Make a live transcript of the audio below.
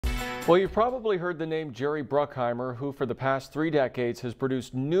Well, you've probably heard the name Jerry Bruckheimer, who for the past 3 decades has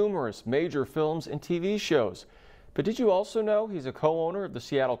produced numerous major films and TV shows. But did you also know he's a co-owner of the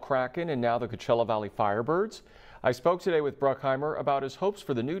Seattle Kraken and now the Coachella Valley Firebirds? I spoke today with Bruckheimer about his hopes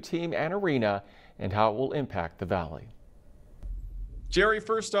for the new team and arena and how it will impact the Valley. Jerry,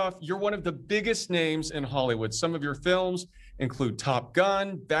 first off, you're one of the biggest names in Hollywood. Some of your films include Top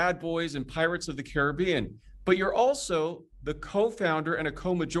Gun, Bad Boys, and Pirates of the Caribbean. But you're also the co-founder and a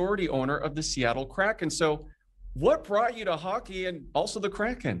co-majority owner of the Seattle Kraken. So what brought you to hockey and also the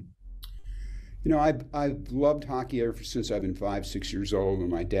Kraken? You know, I've loved hockey ever since I've been 5, 6 years old, when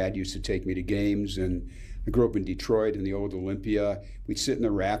my dad used to take me to games. And I grew up in Detroit in the old Olympia. We'd sit in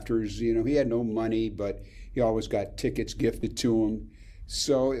the rafters. You know, he had no money, but he always got tickets gifted to him.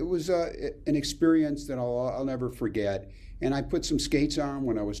 So it was an experience that I'll never forget. And I put some skates on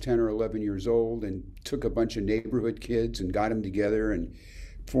when I was 10 or 11 years old and took a bunch of neighborhood kids and got them together and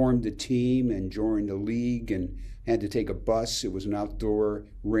formed a team and joined a league and had to take a bus. It was an outdoor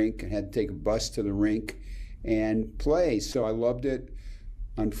rink and had to take a bus to the rink and play. So I loved it.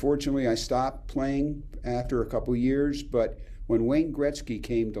 Unfortunately, I stopped playing after a couple years, but when Wayne Gretzky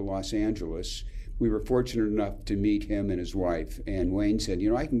came to Los Angeles, we were fortunate enough to meet him and his wife. And Wayne said,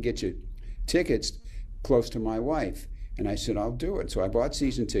 you know, I can get you tickets close to my wife. And I said, I'll do it. So I bought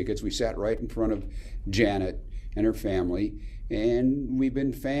season tickets. We sat right in front of Janet and her family. And we've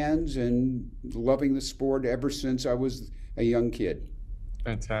been fans and loving the sport ever since I was a young kid.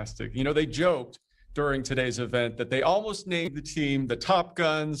 Fantastic. You know, they joked during today's event that they almost named the team the Top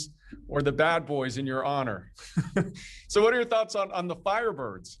Guns or the Bad Boys in your honor. So what are your thoughts on the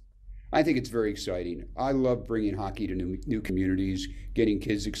Firebirds? I think it's very exciting. I love bringing hockey to new communities, getting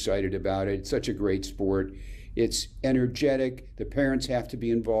kids excited about it. It's such a great sport. It's energetic. The parents have to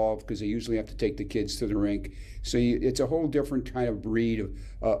be involved because they usually have to take the kids to the rink. So it's a whole different kind of breed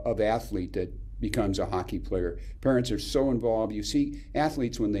of athlete that becomes a hockey player. Parents are so involved. You see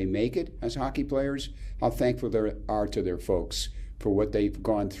athletes when they make it as hockey players, how thankful they are to their folks for what they've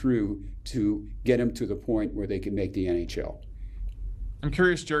gone through to get them to the point where they can make the NHL. I'm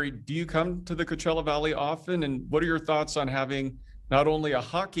curious, Jerry, do you come to the Coachella Valley often? And what are your thoughts on having not only a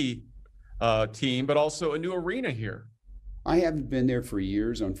hockey team, but also a new arena here? I haven't been there for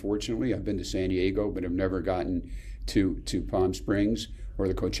years, unfortunately. I've been to San Diego, but I've never gotten to Palm Springs or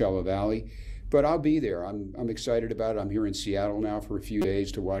the Coachella Valley. But I'll be there. I'm excited about it. I'm here in Seattle now for a few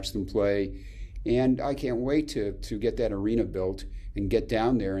days to watch them play. And I can't wait to get that arena built and get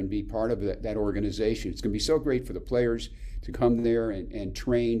down there and be part of that organization. It's going to be so great for the players to come there and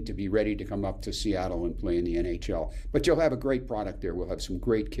train to be ready to come up to Seattle and play in the NHL. But you'll have a great product there. We'll have some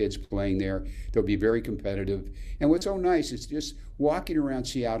great kids playing there. They'll be very competitive. And what's so nice is just walking around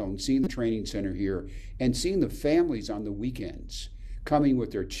Seattle and seeing the training center here and seeing the families on the weekends coming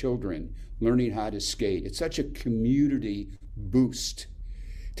with their children, learning how to skate. It's such a community boost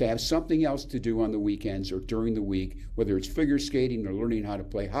to have something else to do on the weekends or during the week, whether it's figure skating or learning how to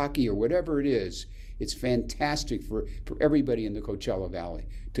play hockey or whatever it is. It's fantastic for everybody in the Coachella Valley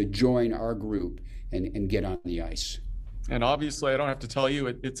to join our group and get on the ice. And obviously, I don't have to tell you,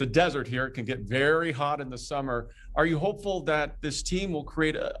 it's a desert here. It can get very hot in the summer. Are you hopeful that this team will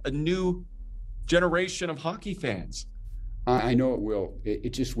create a new generation of hockey fans? I know it will. It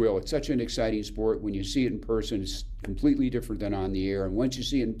just will. It's such an exciting sport. When you see it in person, it's completely different than on the air. And once you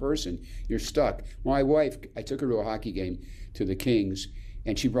see it in person, you're stuck. My wife, I took her to a hockey game to the Kings,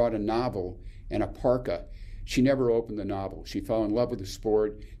 and she brought a novel and a parka. She never opened the novel. She fell in love with the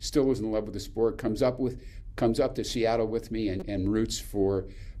sport, still is in love with the sport, comes up to Seattle with me and roots for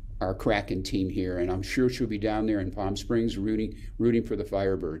our Kraken team here. And I'm sure she'll be down there in Palm Springs rooting for the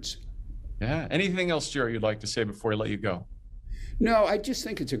Firebirds. Yeah. Anything else, Jerry, you'd like to say before I let you go? No, I just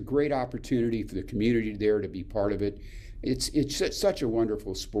think it's a great opportunity for the community there to be part of it. It's such a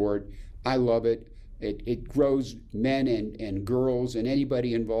wonderful sport. I love it. It grows men and girls and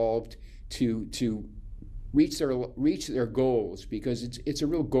anybody involved to reach their goals, because it's a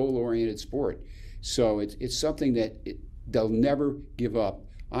real goal-oriented sport. So it's something that they'll never give up.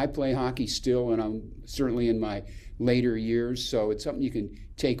 I play hockey still, and I'm certainly in my later years, so it's something you can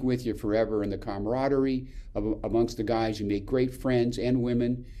take with you forever. And the camaraderie amongst the guys, you make great friends and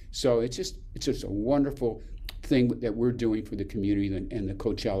women. So it's just a wonderful thing that we're doing for the community and the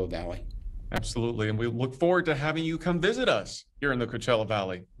Coachella Valley. Absolutely, and we look forward to having you come visit us here in the Coachella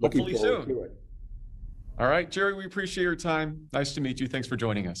Valley, hopefully soon. To it. All right, Jerry, we appreciate your time. Nice to meet you. Thanks for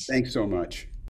joining us. Thanks so much.